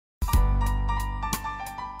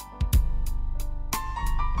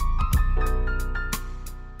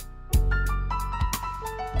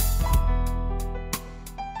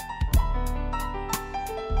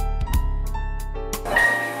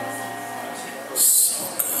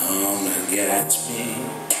Let me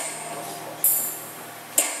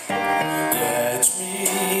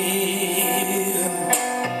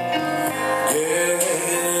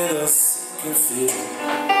get a sinking feeling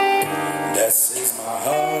that says my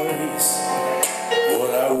heart is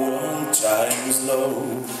what I want times low.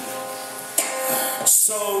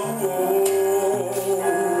 So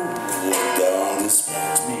don't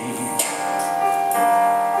expect me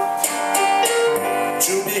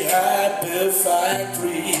to be happy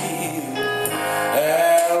factory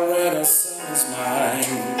when the sun is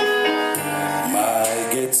mine. My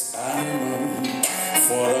gets animal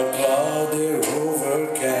for a cloudy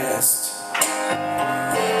overcast.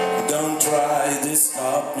 Don't try to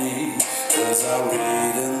stop me, 'cause I'm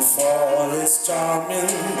waiting for this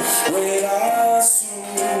charming wait I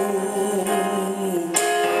soon.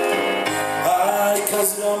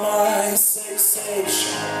 'Cause you're my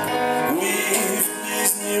sensation with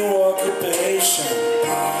this new occupation. I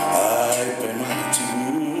pay my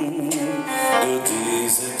tune to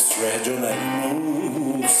these extraordinary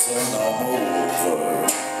moves, and I'm over.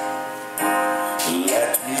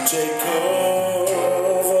 Let me take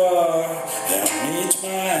over and meet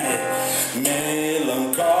my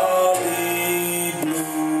melancholy blues.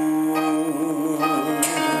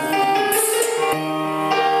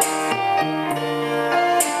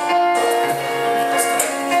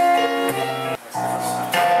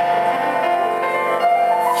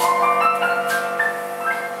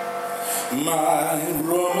 My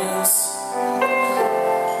romance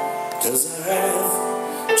doesn't have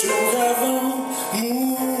to have a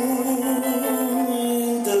moon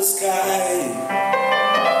in the sky.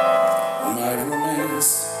 My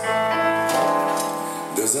romance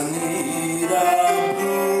doesn't need a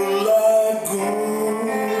blue lagoon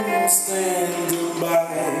standing by.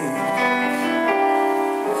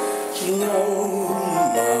 No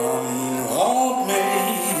man of me,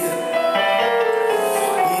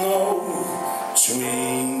 no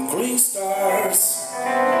twinkling stars,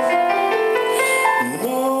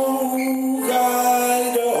 no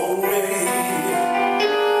hideaway,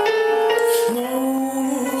 no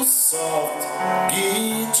soft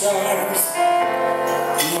guitars.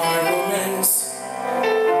 My romance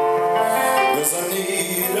doesn't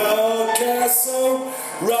need a castle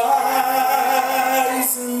rising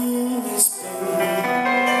whisper,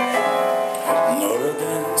 nor a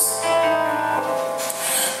dance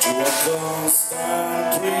to a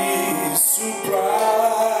constantly surprising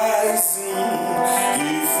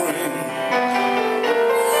refrain.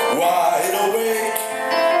 Wide awake,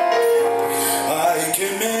 I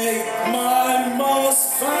can make my most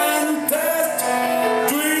fantastic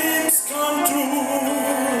dreams come true.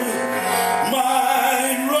 My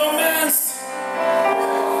romance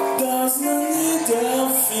does not need a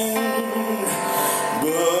thing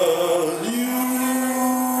but you.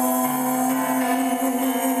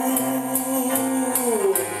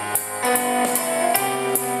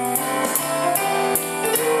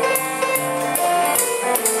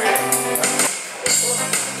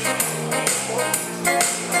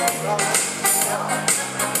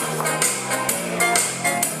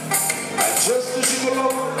 Just as you go,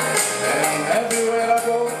 and everywhere I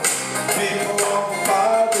go, people walk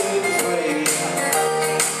by this way.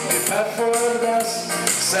 They pat for the best,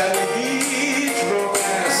 selling each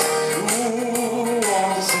romance. Who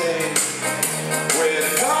want to say, will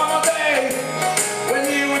there come a day when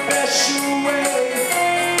you would best you away?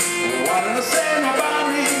 Wanting to say about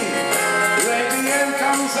me, when the end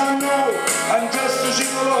comes I know, I'm just as you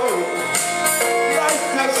go, like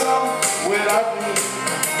a song without me.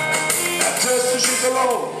 Just as you go,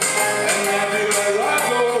 and everywhere I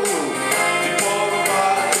go, people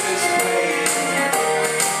buy this plane.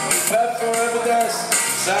 But forever does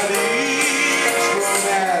sad each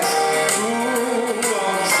romance. Who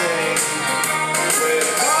won't say, will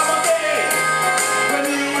there come a day when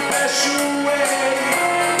you would pass you away?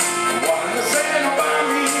 Wanting to say about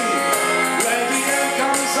me, when the end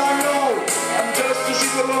comes I know, I'm just as you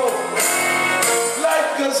go,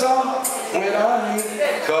 like a song without me.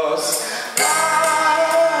 'Cause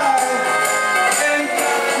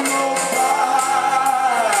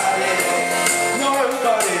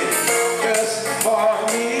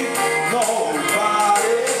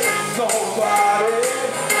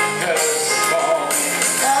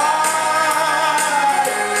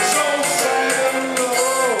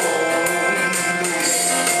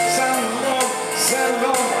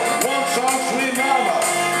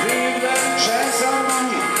Chance on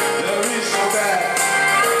me, there is no bad.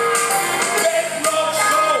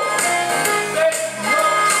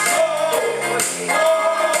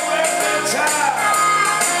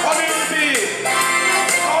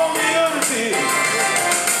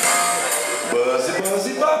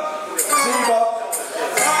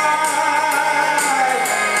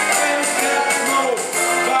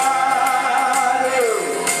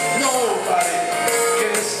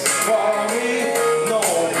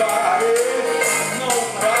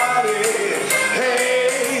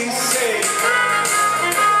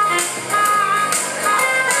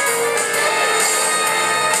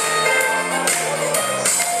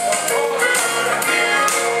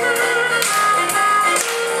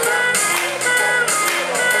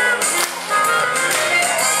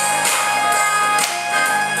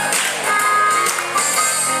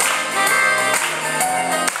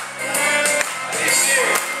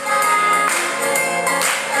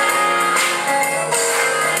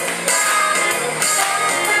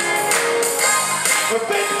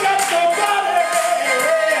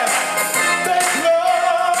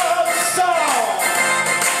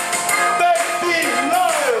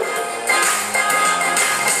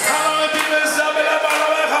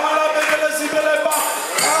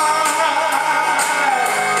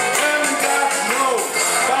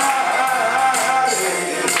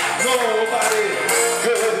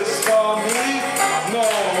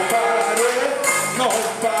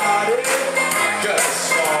 nobody.